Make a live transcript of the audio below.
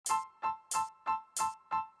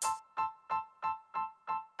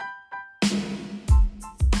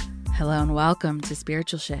Hello and welcome to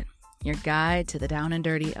Spiritual Shit, your guide to the down and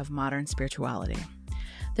dirty of modern spirituality.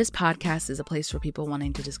 This podcast is a place for people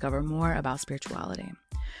wanting to discover more about spirituality,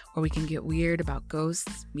 where we can get weird about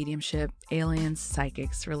ghosts, mediumship, aliens,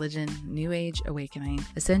 psychics, religion, new age awakening,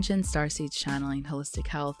 ascension, starseeds, channeling, holistic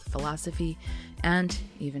health, philosophy, and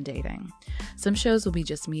even dating. Some shows will be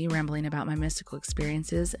just me rambling about my mystical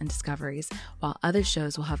experiences and discoveries, while other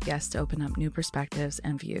shows will have guests to open up new perspectives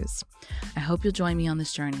and views. I hope you'll join me on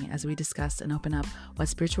this journey as we discuss and open up what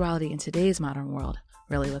spirituality in today's modern world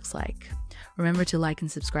really looks like. Remember to like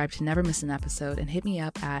and subscribe to never miss an episode, and hit me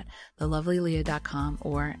up at thelovelyleah.com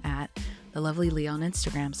or at thelovelyleah on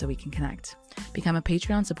Instagram so we can connect. Become a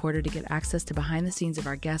Patreon supporter to get access to behind the scenes of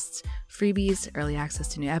our guests, freebies, early access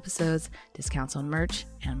to new episodes, discounts on merch,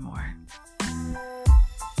 and more.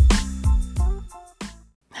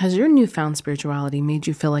 Has your newfound spirituality made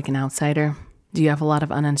you feel like an outsider? Do you have a lot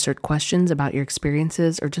of unanswered questions about your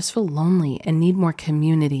experiences, or just feel lonely and need more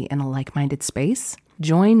community in a like-minded space?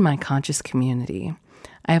 Join my conscious community.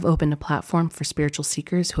 I have opened a platform for spiritual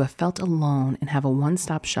seekers who have felt alone and have a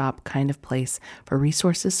one-stop shop kind of place for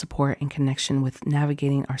resources, support, and connection with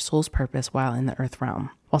navigating our soul's purpose while in the earth realm.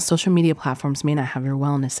 While social media platforms may not have your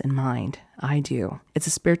wellness in mind, I do. It's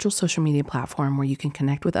a spiritual social media platform where you can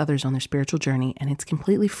connect with others on their spiritual journey, and it's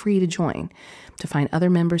completely free to join, to find other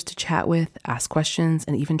members to chat with, ask questions,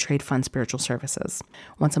 and even trade fun spiritual services.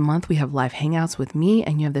 Once a month, we have live hangouts with me,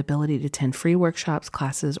 and you have the ability to attend free workshops,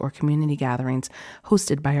 classes, or community gatherings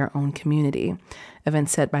hosted by our own community.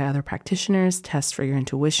 Events set by other practitioners, tests for your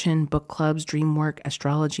intuition, book clubs, dream work,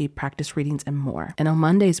 astrology, practice readings, and more. And on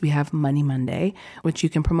Mondays, we have Money Monday, which you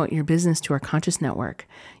can promote your business to our conscious network.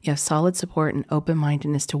 You have solid support and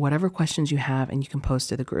open-mindedness to whatever questions you have, and you can post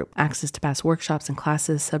to the group. Access to past workshops and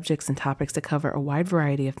classes, subjects and topics that cover a wide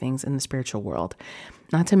variety of things in the spiritual world.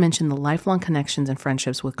 Not to mention the lifelong connections and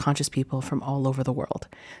friendships with conscious people from all over the world.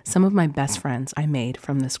 Some of my best friends I made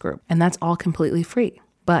from this group, and that's all completely free.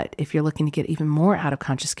 But if you're looking to get even more out of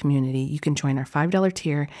conscious community, you can join our $5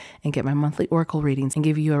 tier and get my monthly oracle readings and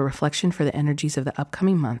give you a reflection for the energies of the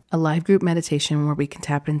upcoming month, a live group meditation where we can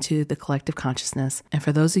tap into the collective consciousness, and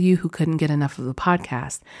for those of you who couldn't get enough of the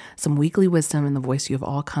podcast, some weekly wisdom in the voice you have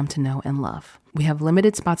all come to know and love. We have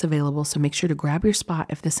limited spots available, so make sure to grab your spot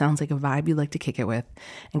if this sounds like a vibe you'd like to kick it with,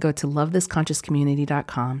 and go to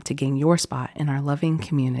lovethisconsciouscommunity.com to gain your spot in our loving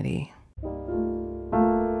community.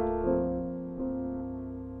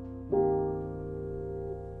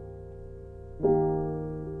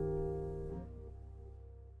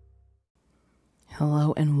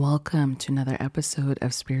 Hello and welcome to another episode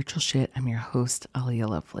of Spiritual Shit. I'm your host, Aliyah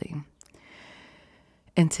Lovely.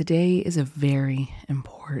 And today is a very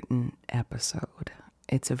important episode.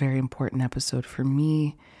 It's a very important episode for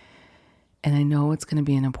me, and I know it's going to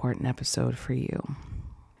be an important episode for you.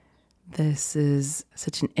 This is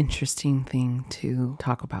such an interesting thing to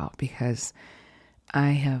talk about because I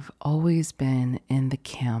have always been in the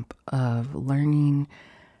camp of learning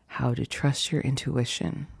how to trust your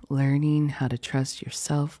intuition, learning how to trust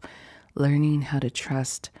yourself, learning how to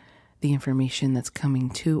trust the information that's coming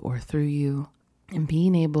to or through you, and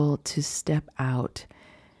being able to step out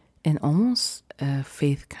in almost a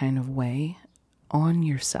faith kind of way on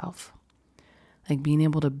yourself. Like being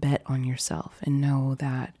able to bet on yourself and know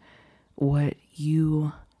that what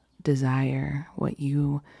you desire, what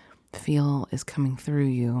you feel is coming through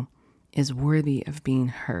you is worthy of being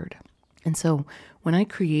heard. And so when I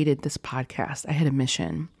created this podcast, I had a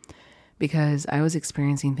mission because I was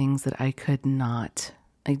experiencing things that I couldn't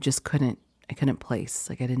place.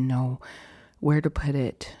 Like I didn't know where to put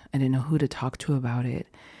it. I didn't know who to talk to about it.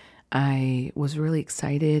 I was really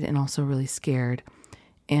excited and also really scared.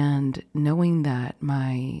 And knowing that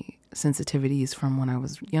my sensitivities from when I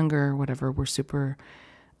was younger, whatever, were super,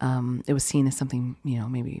 it was seen as something,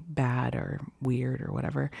 maybe bad or weird or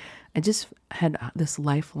whatever. I just had this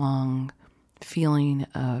lifelong feeling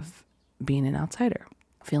of being an outsider,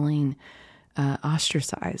 feeling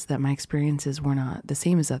ostracized, that my experiences were not the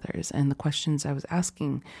same as others, and the questions I was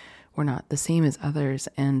asking were not the same as others.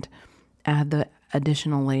 And add the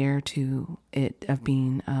additional layer to it of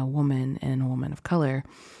being a woman and a woman of color,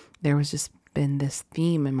 there was just been this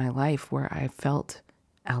theme in my life where I felt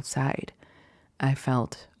outside. I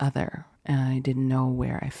felt other, and I didn't know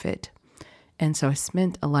where I fit. And so I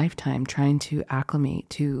spent a lifetime trying to acclimate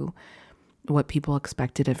to what people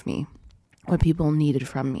expected of me, what people needed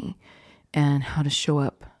from me, and how to show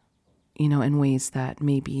up, in ways that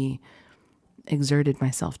maybe exerted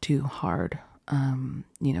myself too hard,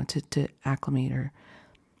 to acclimate or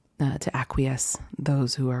to acquiesce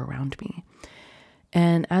those who are around me.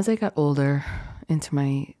 And as I got older into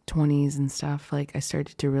my 20s and stuff, like I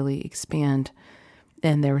started to really expand.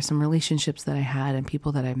 And there were some relationships that I had and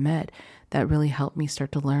people that I met that really helped me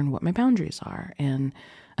start to learn what my boundaries are and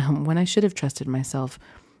when I should have trusted myself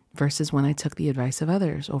versus when I took the advice of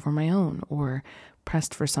others over my own or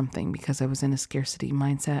pressed for something because I was in a scarcity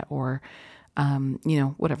mindset or,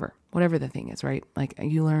 whatever the thing is, right? Like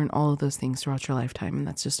you learn all of those things throughout your lifetime, and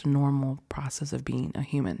that's just a normal process of being a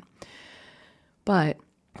human. But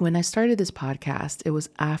when I started this podcast, it was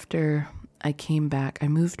after I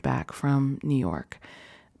moved back from New York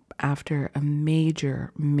after a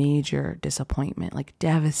major, major disappointment, like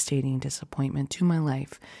devastating disappointment to my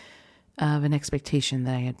life of an expectation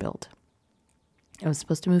that I had built. I was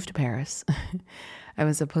supposed to move to Paris. I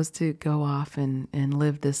was supposed to go off and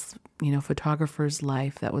live this, photographer's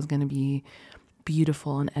life that was going to be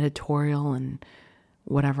beautiful and editorial and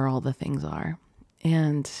whatever all the things are.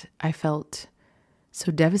 And I felt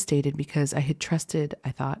so devastated because I had trusted,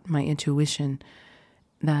 I thought, my intuition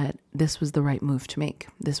that this was the right move to make.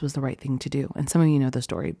 This was the right thing to do. And some of you know the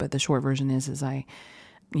story, but the short version is I,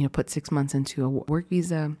 put 6 months into a work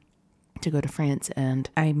visa to go to France, and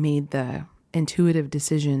I made the intuitive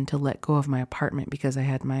decision to let go of my apartment because I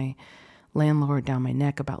had my landlord down my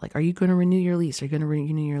neck about like, are you going to renew your lease? Are you going to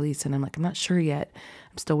renew your lease? And I'm like, I'm not sure yet.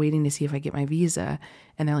 I'm still waiting to see if I get my visa.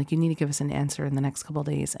 And they're like, you need to give us an answer in the next couple of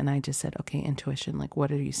days. And I just said, okay, intuition, like,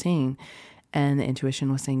 what are you saying? And the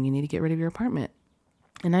intuition was saying, you need to get rid of your apartment.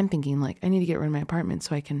 And I'm thinking like, I need to get rid of my apartment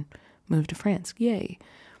so I can move to France. Yay.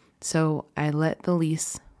 So I let the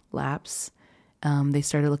lease lapse. They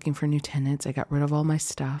started looking for new tenants. I got rid of all my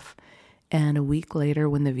stuff. And a week later,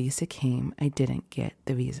 when the visa came, I didn't get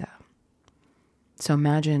the visa. So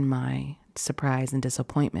imagine my surprise and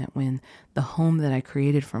disappointment when the home that I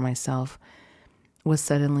created for myself was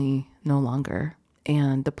suddenly no longer.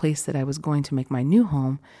 And the place that I was going to make my new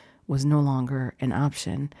home was no longer an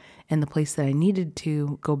option. And the place that I needed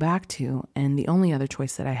to go back to, and the only other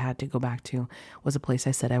choice that I had to go back to, was a place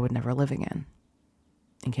I said I would never live again,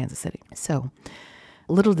 in Kansas City. So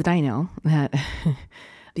little did I know that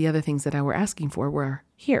the other things that I were asking for were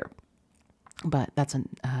here. But that's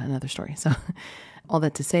another story. So all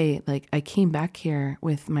that to say, like, I came back here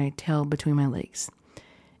with my tail between my legs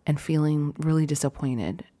and feeling really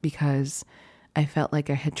disappointed because I felt like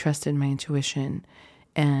I had trusted my intuition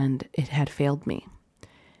and it had failed me.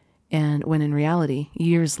 And when in reality,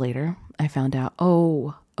 years later, I found out,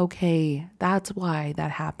 oh, okay, that's why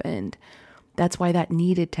that happened. That's why that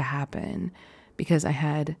needed to happen, because I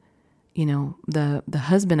had, the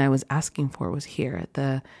husband I was asking for was here.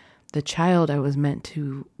 The child I was meant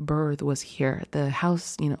to birth was here. The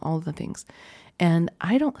house, all the things. And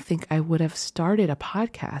I don't think I would have started a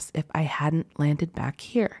podcast if I hadn't landed back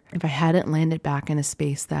here. If I hadn't landed back in a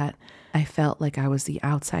space that I felt like I was the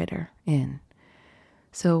outsider in.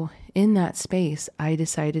 So in that space, I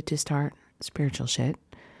decided to start Spiritual Shit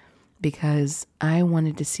because I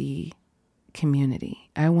wanted to see community.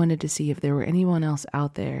 I wanted to see if there were anyone else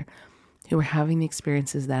out there who were having the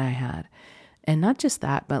experiences that I had. And not just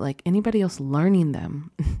that, but like anybody else learning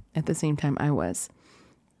them at the same time I was.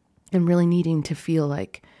 And really needing to feel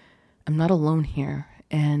like I'm not alone here.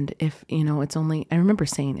 And if, it's only, I remember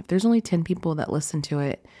saying, if there's only 10 people that listen to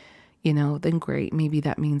it, then great. Maybe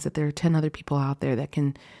that means that there are 10 other people out there that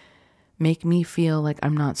can make me feel like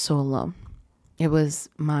I'm not so alone. It was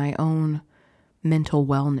my own mental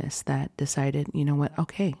wellness that decided, you know what,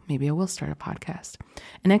 okay, maybe I will start a podcast.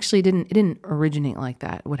 And actually it didn't originate like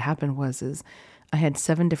that. What happened was I had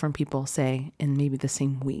 7 different people say in maybe the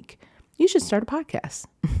same week, you should start a podcast.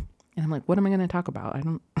 And I'm like, what am I going to talk about?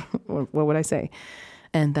 What would I say?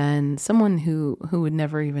 And then someone who would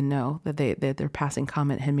never even know that their passing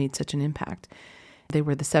comment had made such an impact. They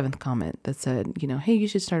were the 7th comment that said, hey, you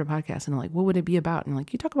should start a podcast. And I'm like, what would it be about? And I'm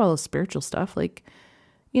like, you talk about all the spiritual stuff, like,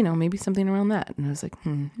 maybe something around that. And I was like,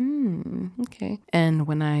 okay. And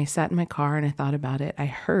when I sat in my car and I thought about it, I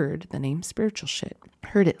heard the name Spiritual Shit,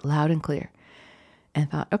 heard it loud and clear, and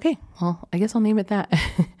thought, okay, well, I guess I'll name it that.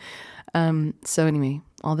 So anyway,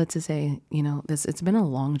 all that to say, it's been a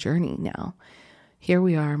long journey now. Here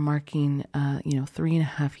we are marking,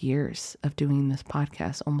 3.5 years of doing this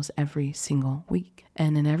podcast almost every single week.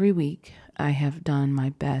 And in every week, I have done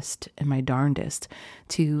my best and my darndest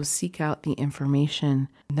to seek out the information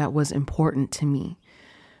that was important to me,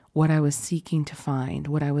 what I was seeking to find,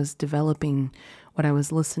 what I was developing, what I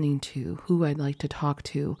was listening to, who I'd like to talk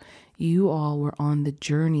to. You all were on the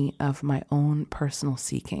journey of my own personal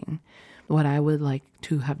seeking, what I would like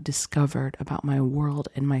to have discovered about my world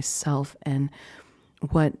and myself and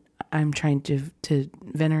what I'm trying to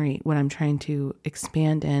venerate, what I'm trying to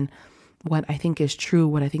expand in, what I think is true,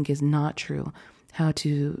 what I think is not true, how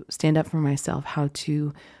to stand up for myself, how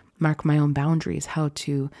to mark my own boundaries, how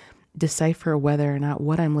to decipher whether or not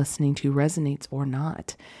what I'm listening to resonates or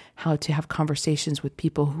not, how to have conversations with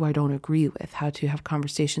people who I don't agree with, how to have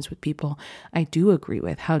conversations with people I do agree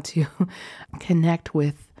with, how to connect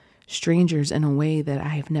with strangers in a way that I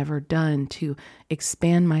have never done, to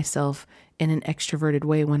expand myself in an extroverted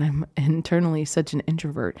way when I'm internally such an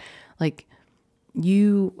introvert. Like,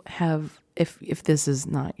 you have, if this is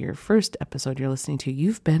not your first episode you're listening to,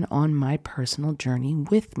 you've been on my personal journey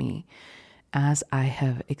with me as I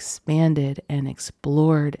have expanded and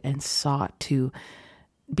explored and sought to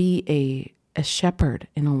be a shepherd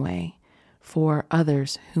in a way for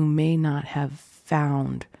others who may not have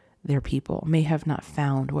found their people, may have not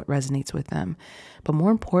found what resonates with them. But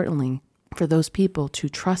more importantly, for those people to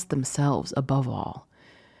trust themselves above all,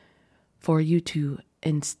 for you to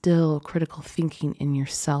instill critical thinking in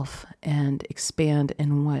yourself and expand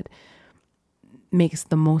in what makes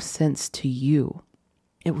the most sense to you.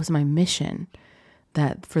 It was my mission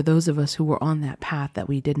that for those of us who were on that path, that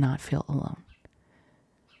we did not feel alone.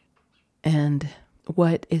 And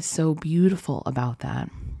what is so beautiful about that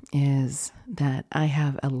is that I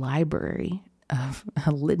have a library of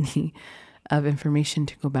a litany of information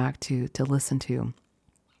to go back to listen to,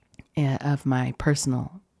 of my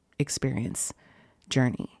personal experience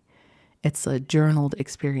journey. It's a journaled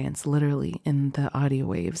experience, literally, in the audio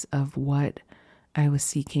waves of what I was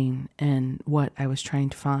seeking and what I was trying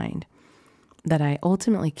to find, that I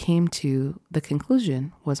ultimately came to the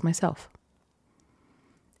conclusion was myself.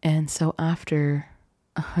 And so after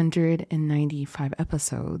 195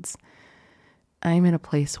 episodes, I'm in a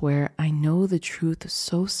place where I know the truth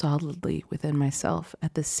so solidly within myself,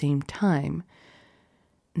 at the same time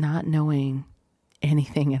not knowing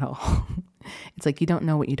anything at all. It's like you don't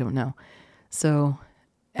know what you don't know. So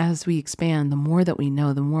as we expand, the more that we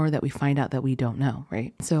know, the more that we find out that we don't know,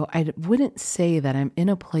 right? So I wouldn't say that I'm in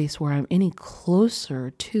a place where I'm any closer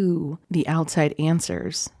to the outside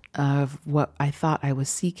answers of what I thought I was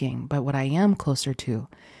seeking, but what I am closer to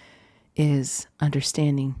is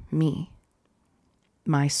understanding me,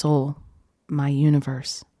 my soul, my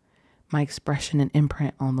universe, my expression and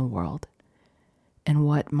imprint on the world, and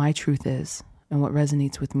what my truth is, and what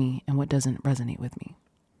resonates with me and what doesn't resonate with me.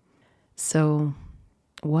 So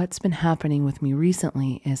what's been happening with me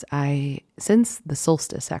recently is since the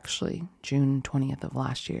solstice, actually, June 20th of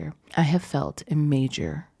last year, I have felt a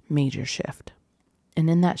major, major shift. And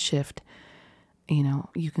in that shift,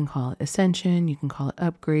 you can call it ascension, you can call it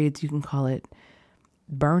upgrades, you can call it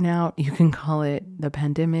burnout, you can call it the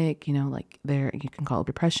pandemic, you can call it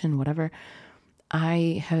depression, whatever.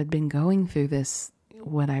 I had been going through this,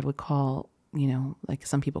 what I would call, like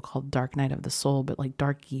some people call dark night of the soul, but like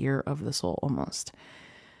dark year of the soul almost.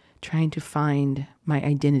 Trying to find my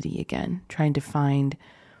identity again, trying to find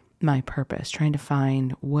my purpose, trying to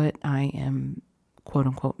find what I am, quote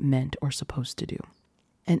unquote, meant or supposed to do.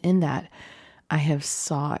 And in that, I have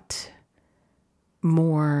sought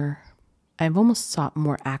more, I've almost sought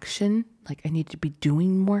more action, like I need to be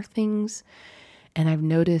doing more things. And I've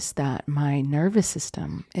noticed that my nervous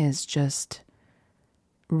system is just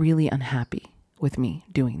really unhappy with me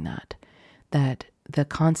doing that. That the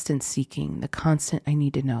constant seeking, the constant I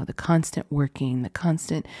need to know, the constant working, the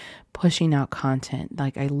constant pushing out content.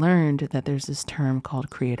 Like I learned that there's this term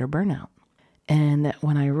called creator burnout. And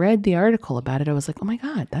when I read the article about it, I was like, oh my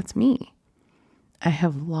God, that's me. I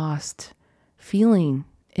have lost feeling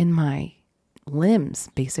in my limbs,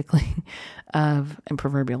 basically, and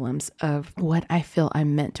proverbial limbs, of what I feel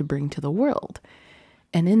I'm meant to bring to the world.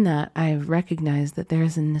 And in that, I've recognized that there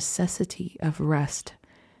is a necessity of rest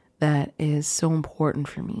that is so important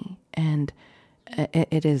for me. And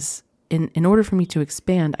it is, in order for me to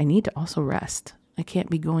expand, I need to also rest. I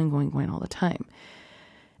can't be going all the time.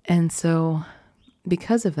 And so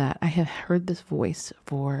because of that, I have heard this voice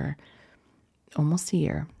for almost a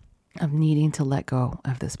year of needing to let go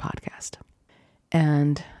of this podcast.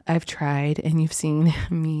 And I've tried, and you've seen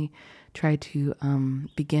me try to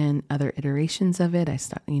begin other iterations of it. I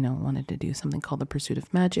wanted to do something called the Pursuit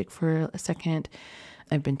of Magic for a second.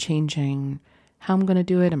 I've been changing how I'm going to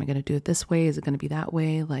do it. Am I going to do it this way? Is it going to be that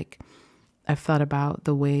way? Like, I've thought about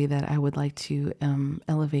the way that I would like to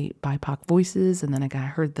elevate BIPOC voices. And then I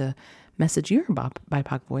heard the message, you're a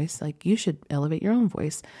BIPOC voice. Like, you should elevate your own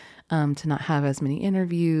voice, to not have as many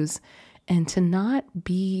interviews and to not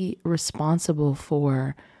be responsible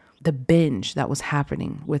for the binge that was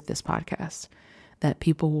happening with this podcast, that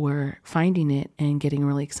people were finding it and getting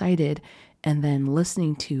really excited and then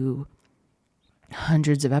listening to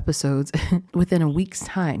hundreds of episodes within a week's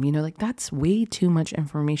time. Like, that's way too much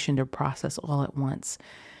information to process all at once.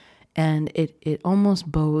 And it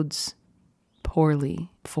almost bodes poorly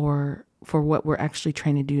for what we're actually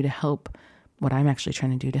trying to do to help, what I'm actually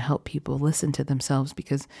trying to do to help people listen to themselves,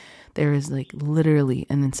 because there is like literally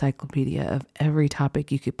an encyclopedia of every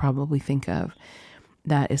topic you could probably think of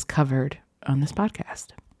that is covered on this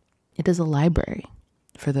podcast. It is a library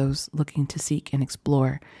for those looking to seek and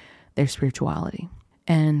explore their spirituality.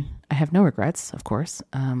 And I have no regrets, of course.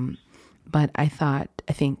 But I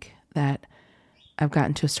think that I've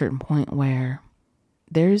gotten to a certain point where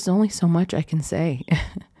there's only so much I can say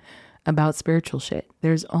about spiritual shit.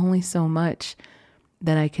 There's only so much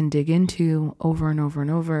that I can dig into over and over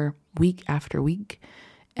and over, week after week,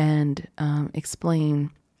 and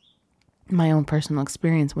explain my own personal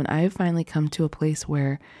experience when I've finally come to a place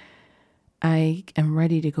where I am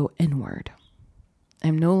ready to go inward.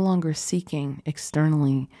 I'm no longer seeking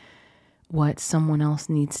externally what someone else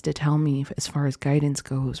needs to tell me as far as guidance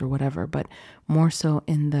goes or whatever, but more so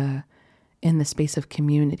in the space of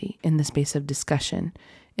community, in the space of discussion,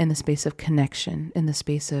 in the space of connection, in the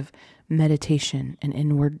space of meditation and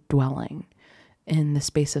inward dwelling, in the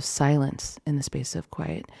space of silence, in the space of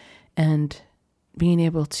quiet, and being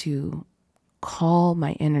able to call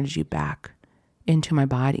my energy back into my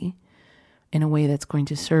body in a way that's going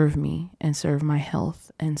to serve me and serve my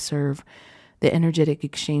health and serve the energetic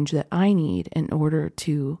exchange that I need in order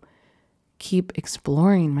to keep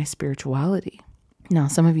exploring my spirituality. Now,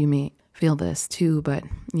 some of you may feel this too, but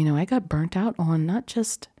I got burnt out on not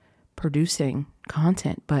just producing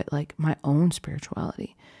content, but like my own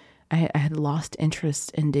spirituality. I had lost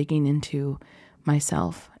interest in digging into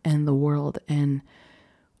myself and the world and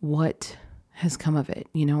what has come of it.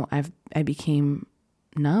 I became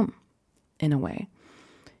numb in a way.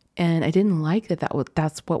 And I didn't like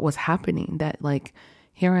that's what was happening, that like,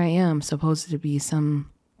 here I am supposed to be some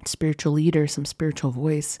spiritual leader, some spiritual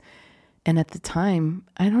voice. And at the time,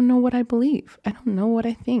 I don't know what I believe. I don't know what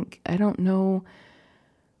I think. I don't know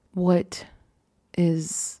what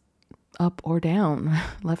is up or down,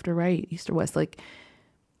 left or right, east or west. Like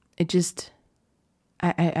it just,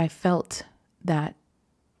 I felt that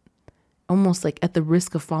almost like at the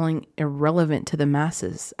risk of falling irrelevant to the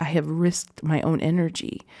masses, I have risked my own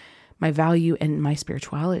energy, my value, and my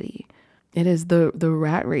spirituality. It is the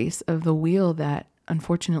rat race of the wheel that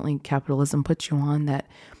unfortunately capitalism puts you on, that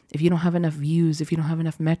if you don't have enough views, if you don't have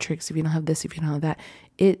enough metrics, if you don't have this, if you don't have that,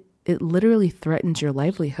 it literally threatens your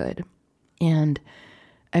livelihood. And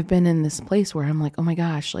I've been in this place where I'm like, oh my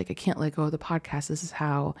gosh, like I can't let go of the podcast. This is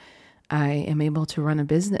how I am able to run a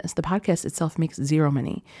business. The podcast itself makes zero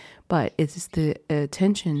money, but it's the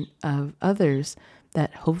attention of others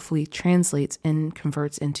that hopefully translates and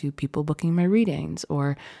converts into people booking my readings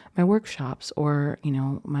or my workshops or,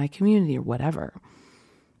 my community or whatever.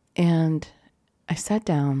 And I sat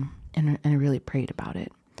down and I really prayed about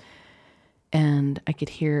it. And I could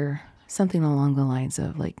hear something along the lines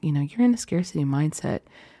of like, you're in a scarcity mindset.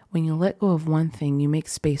 When you let go of one thing, you make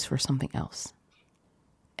space for something else.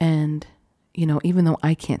 And, even though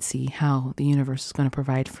I can't see how the universe is going to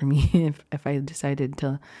provide for me if I decided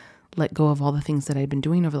to let go of all the things that I've been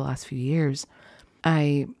doing over the last few years,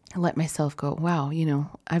 I let myself go, wow,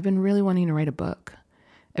 I've been really wanting to write a book.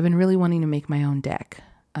 I've been really wanting to make my own deck,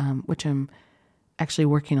 which I'm actually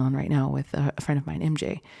working on right now with a friend of mine,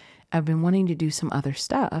 MJ. I've been wanting to do some other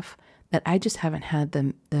stuff that I just haven't had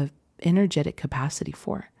the energetic capacity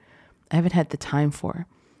for. I haven't had the time for.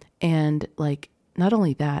 And like, not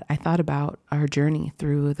only that, I thought about our journey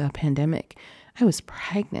through the pandemic. I was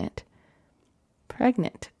pregnant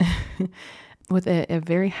with a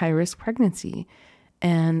very high risk pregnancy.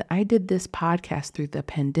 And I did this podcast through the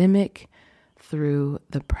pandemic, through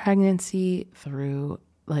the pregnancy, through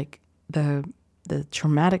like the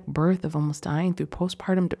traumatic birth of almost dying, through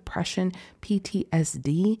postpartum depression,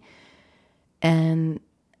 PTSD. And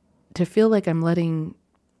to feel like I'm letting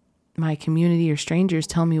my community or strangers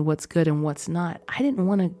tell me what's good and what's not, I didn't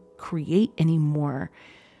want to create anymore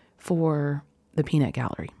for the peanut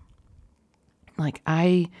gallery. Like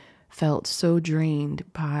I felt so drained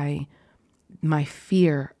by my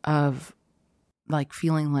fear of like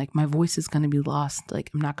feeling like my voice is going to be lost. Like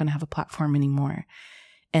I'm not going to have a platform anymore.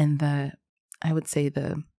 And I would say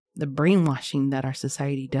the brainwashing that our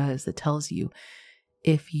society does that tells you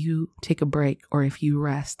if you take a break or if you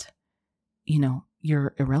rest,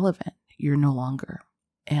 you're irrelevant. You're no longer.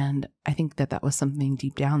 And I think that was something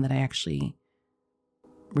deep down that I actually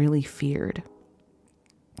really feared.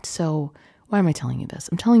 So why am I telling you this?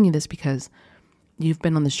 I'm telling you this because you've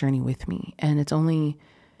been on this journey with me, and it's only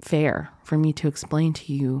fair for me to explain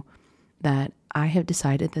to you that I have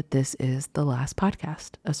decided that this is the last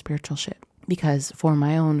podcast of Spiritual Shit, because for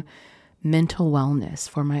my own mental wellness,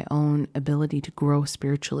 for my own ability to grow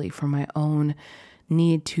spiritually, for my own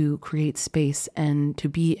need to create space and to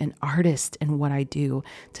be an artist in what I do,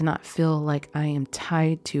 to not feel like I am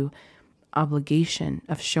tied to obligation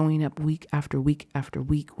of showing up week after week after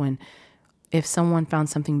week, when if someone found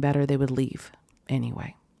something better, they would leave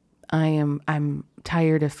anyway. I'm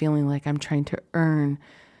tired of feeling like I'm trying to earn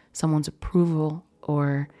someone's approval,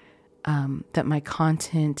 or that my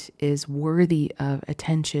content is worthy of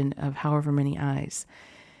attention of however many eyes.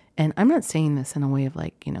 And I'm not saying this in a way of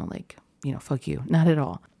fuck you, not at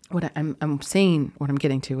all. What I'm saying, what I'm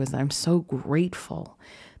getting to, is that I'm so grateful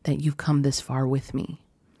that you've come this far with me,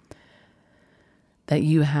 that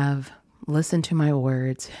you have listened to my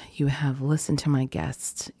words, you have listened to my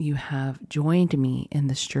guests, you have joined me in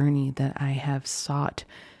this journey that I have sought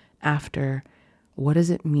after. What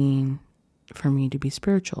does it mean for me to be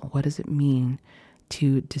spiritual? What does it mean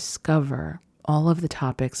to discover all of the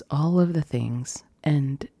topics, all of the things?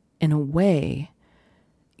 And in a way,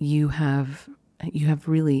 you have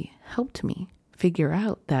really helped me figure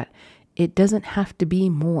out that it doesn't have to be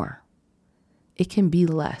more. It can be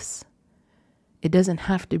less. It doesn't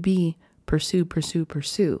have to be pursue.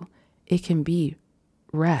 It can be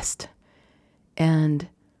rest. And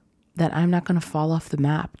that I'm not going to fall off the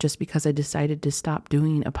map just because I decided to stop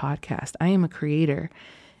doing a podcast. I am a creator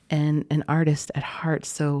and an artist at heart.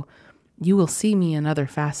 So you will see me in other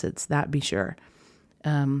facets, that be sure.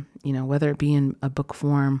 Whether it be in a book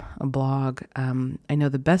form, a blog. I know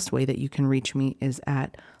the best way that you can reach me is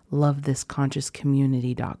at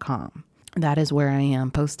lovethisconsciouscommunity.com. That is where I am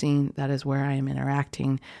posting. That is where I am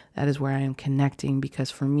interacting. That is where I am connecting, because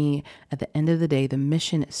for me, at the end of the day, the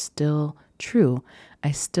mission is still true.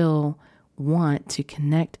 I still want to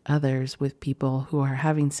connect others with people who are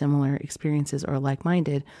having similar experiences or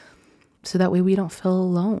like-minded, so that way we don't feel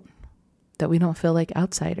alone, that we don't feel like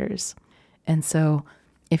outsiders. And so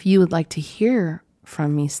if you would like to hear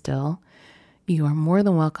from me still, you are more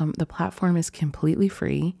than welcome. The platform is completely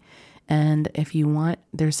free. And if you want,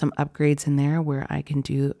 there's some upgrades in there where I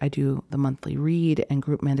do the monthly read and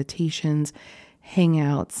group meditations,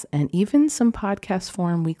 hangouts, and even some podcast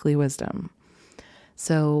form weekly wisdom.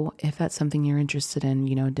 So if that's something you're interested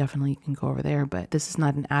in, definitely you can go over there. But this is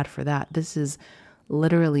not an ad for that. This is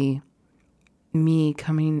literally me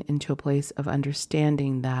coming into a place of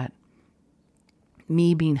understanding that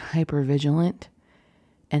me being hyper vigilant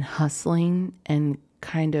and hustling and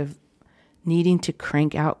kind of needing to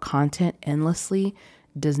crank out content endlessly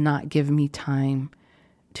does not give me time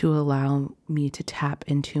to allow me to tap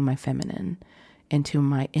into my feminine, into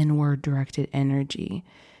my inward directed energy.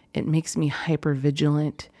 It makes me hyper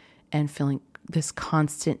vigilant and feeling this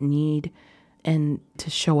constant need and to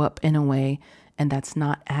show up in a way, and that's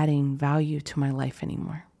not adding value to my life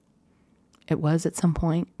anymore. It was at some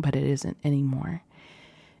point, but it isn't anymore.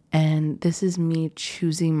 And this is me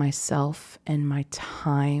choosing myself and my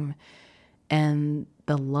time and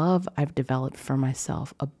the love I've developed for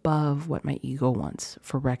myself above what my ego wants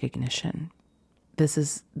for recognition. This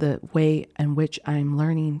is the way in which I'm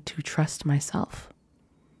learning to trust myself.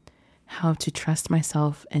 How to trust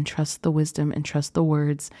myself and trust the wisdom and trust the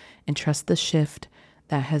words and trust the shift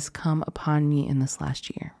that has come upon me in this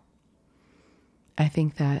last year. I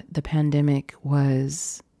think that the pandemic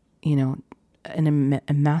was,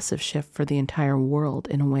 a massive shift for the entire world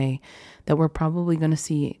in a way that we're probably going to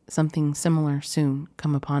see something similar soon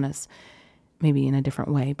come upon us, maybe in a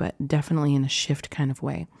different way, but definitely in a shift kind of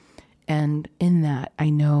way. And in that,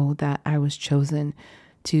 I know that I was chosen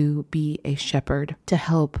to be a shepherd, to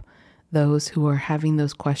help those who are having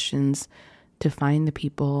those questions, to find the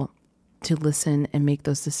people to listen and make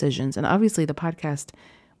those decisions. And obviously the podcast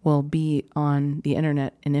will be on the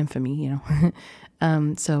internet in infamy,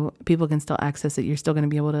 so people can still access it. You're still going to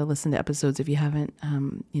be able to listen to episodes if you haven't,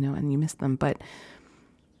 and you missed them, but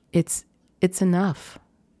it's enough.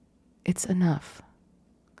 It's enough.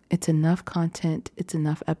 It's enough content. It's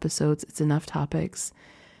enough episodes. It's enough topics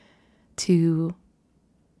to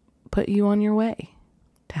put you on your way,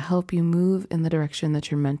 to help you move in the direction that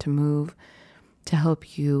you're meant to move, to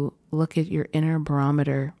help you look at your inner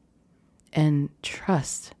barometer and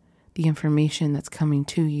trust the information that's coming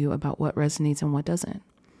to you about what resonates and what doesn't.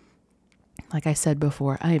 Like I said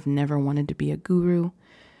before, I have never wanted to be a guru.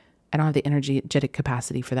 I don't have the energetic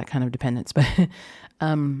capacity for that kind of dependence, but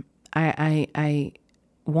I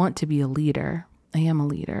want to be a leader. I am a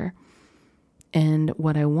leader. And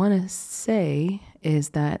what I want to say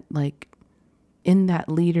is that, in that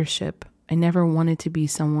leadership, I never wanted to be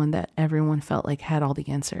someone that everyone felt like had all the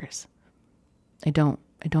answers. I don't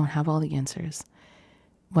have all the answers.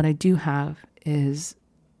 What I do have is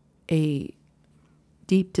a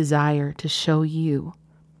deep desire to show you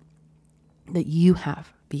that you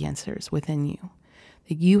have the answers within you,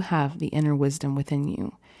 that you have the inner wisdom within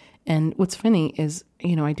you. And what's funny is,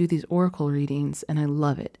 I do these oracle readings and I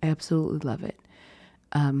love it. I absolutely love it.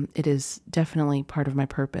 It is definitely part of my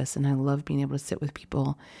purpose, and I love being able to sit with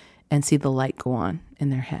people and see the light go on in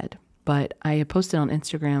their head. But I had posted on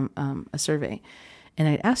Instagram a survey, and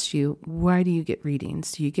I'd asked you, why do you get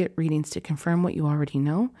readings? Do you get readings to confirm what you already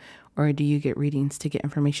know, or do you get readings to get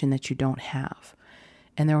information that you don't have?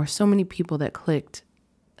 And there were so many people that clicked,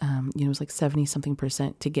 it was like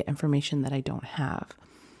 70-something% to get information that I don't have.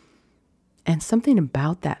 And something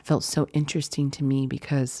about that felt so interesting to me,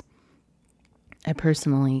 because I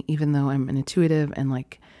personally, even though I'm an intuitive and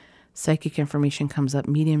like psychic information comes up,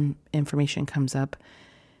 medium information comes up,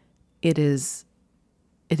 it is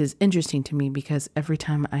interesting to me because every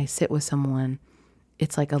time I sit with someone,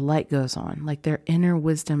 it's like a light goes on, like their inner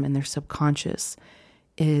wisdom and their subconscious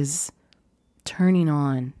is turning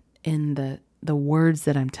on in the words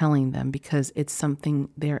that I'm telling them, because it's something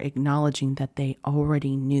they're acknowledging that they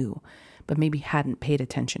already knew, but maybe hadn't paid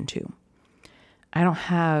attention to. I don't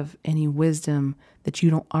have any wisdom that you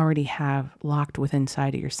don't already have locked within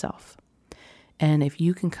inside of yourself. And if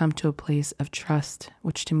you can come to a place of trust,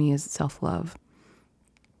 which to me is self-love,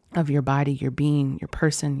 of your body, your being, your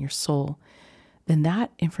person, your soul, then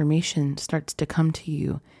that information starts to come to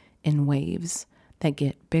you in waves that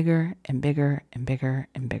get bigger and bigger and bigger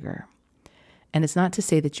and bigger. And it's not to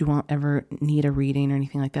say that you won't ever need a reading or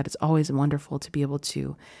anything like that. It's always wonderful to be able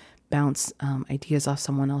to bounce ideas off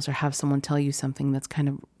someone else, or have someone tell you something that's kind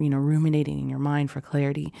of, ruminating in your mind for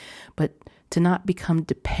clarity, but to not become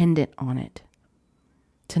dependent on it,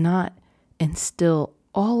 to not instill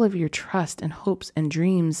all of your trust and hopes and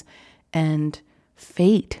dreams and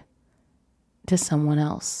fate to someone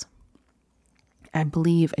else. I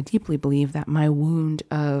deeply believe that my wound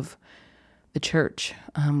of the church,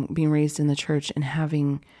 being raised in the church and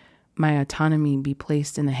having my autonomy be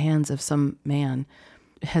placed in the hands of some man,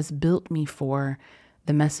 has built me for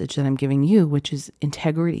the message that I'm giving you, which is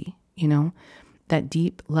integrity, that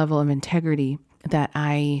deep level of integrity that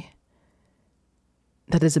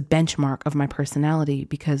is a benchmark of my personality,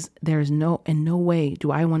 because in no way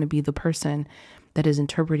do I want to be the person that is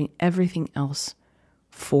interpreting everything else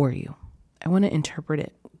for you. I want to interpret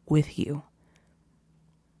it with you,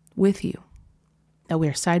 that we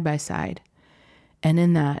are side by side. And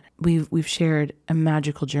in that we've shared a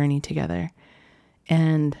magical journey together.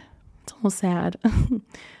 And it's almost sad.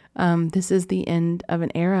 This is the end of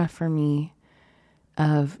an era for me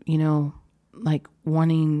of, like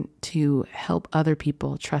wanting to help other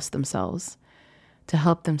people trust themselves, to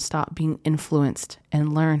help them stop being influenced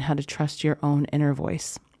and learn how to trust your own inner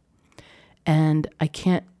voice. And I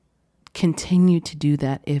can't continue to do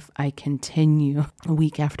that if I continue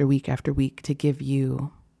week after week after week to give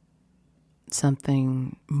you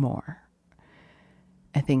something more.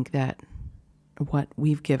 I think that what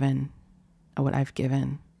I've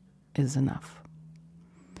given is enough.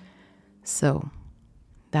 So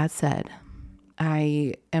that said,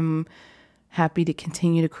 I am happy to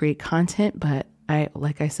continue to create content, but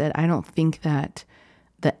like I said, I don't think that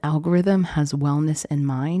the algorithm has wellness in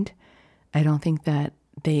mind. I don't think that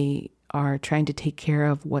they are trying to take care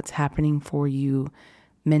of what's happening for you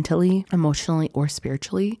mentally, emotionally, or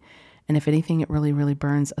spiritually. And if anything, it really, really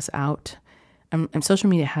burns us out. And social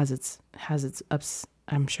media has its ups,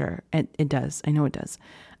 I'm sure. It does. I know it does.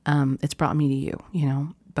 It's brought me to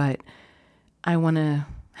you, but I want to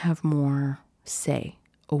have more say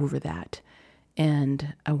over that.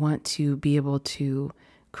 And I want to be able to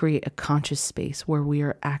create a conscious space where we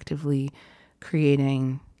are actively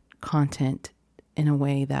creating content in a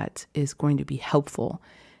way that is going to be helpful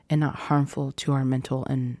and not harmful to our mental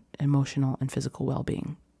and emotional and physical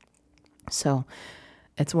well-being. So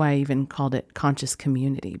that's why I even called it conscious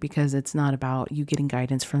community, because it's not about you getting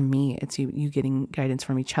guidance from me. It's you getting guidance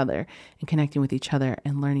from each other and connecting with each other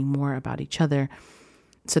and learning more about each other.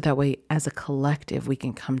 So that way, as a collective, we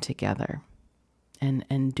can come together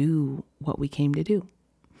and do what we came to do,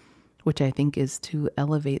 which I think is to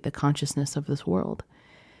elevate the consciousness of this world.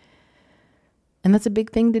 And that's a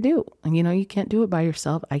big thing to do. And you can't do it by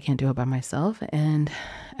yourself. I can't do it by myself. And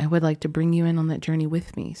I would like to bring you in on that journey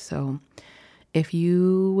with me. So if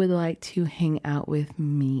you would like to hang out with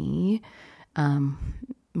me,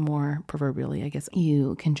 more proverbially, I guess,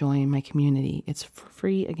 you can join my community. It's for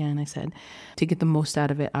free. Again, I said, to get the most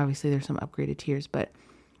out of it. Obviously, there's some upgraded tiers, but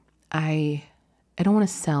I don't want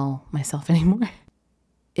to sell myself anymore.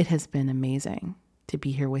 It has been amazing to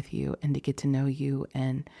be here with you and to get to know you.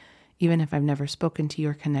 And even if I've never spoken to you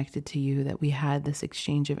or connected to you, that we had this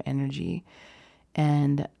exchange of energy.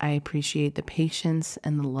 And I appreciate the patience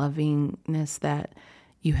and the lovingness that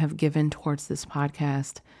you have given towards this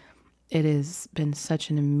podcast. It has been such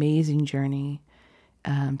an amazing journey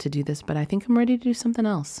to do this, but I think I'm ready to do something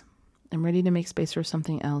else. I'm ready to make space for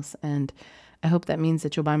something else. And I hope that means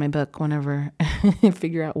that you'll buy my book whenever I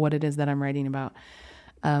figure out what it is that I'm writing about.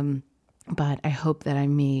 But I hope that I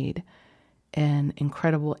made an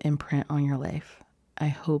incredible imprint on your life. I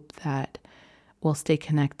hope that we'll stay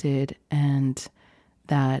connected and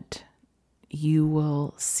that you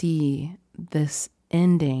will see this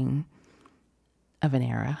ending of an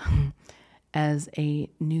era as a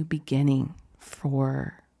new beginning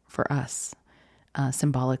for us,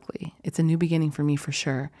 symbolically. It's a new beginning for me for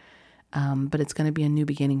sure, but it's going to be a new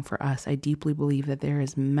beginning for us. I deeply believe that there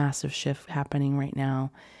is massive shift happening right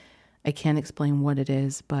now. I can't explain what it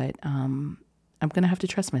is, but I'm going to have to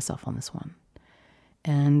trust myself on this one.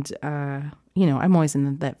 And, I'm always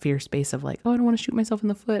in that fear space of like, oh, I don't want to shoot myself in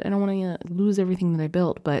the foot. I don't want to lose everything that I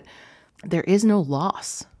built. But there is no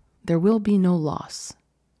loss. There will be no loss.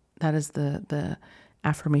 That is the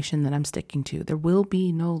affirmation that I'm sticking to. There will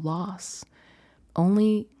be no loss.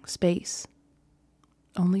 Only space.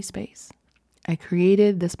 Only space. I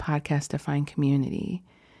created this podcast to find community.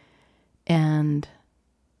 And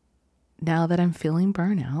now that I'm feeling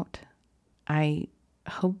burnout, I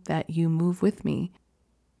hope that you move with me.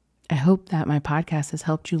 I hope that my podcast has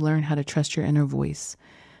helped you learn how to trust your inner voice.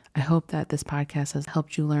 I hope that this podcast has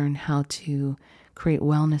helped you learn how to create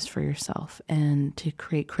wellness for yourself and to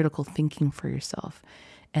create critical thinking for yourself,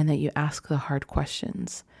 and that you ask the hard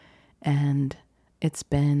questions. And it's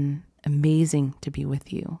been amazing to be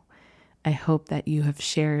with you. I hope that you have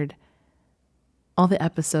shared all the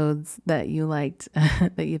episodes that you liked,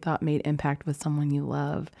 that you thought made impact with someone you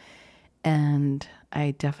love. And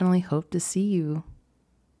I definitely hope to see you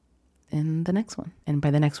in the next one. And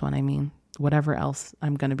by the next one, I mean whatever else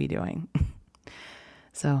I'm going to be doing.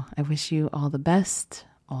 So I wish you all the best,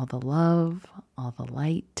 all the love, all the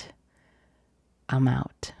light. I'm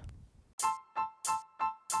out.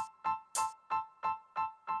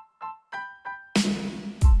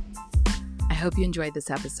 I hope you enjoyed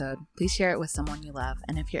this episode. Please share it with someone you love.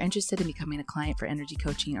 And if you're interested in becoming a client for energy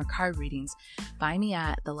coaching or card readings, find me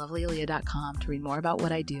at thelovelyaleah.com to read more about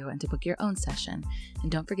what I do and to book your own session.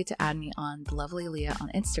 And don't forget to add me on The Lovely Aleah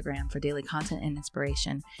on Instagram for daily content and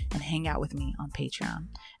inspiration, and hang out with me on Patreon.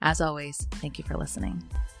 As always, thank you for listening.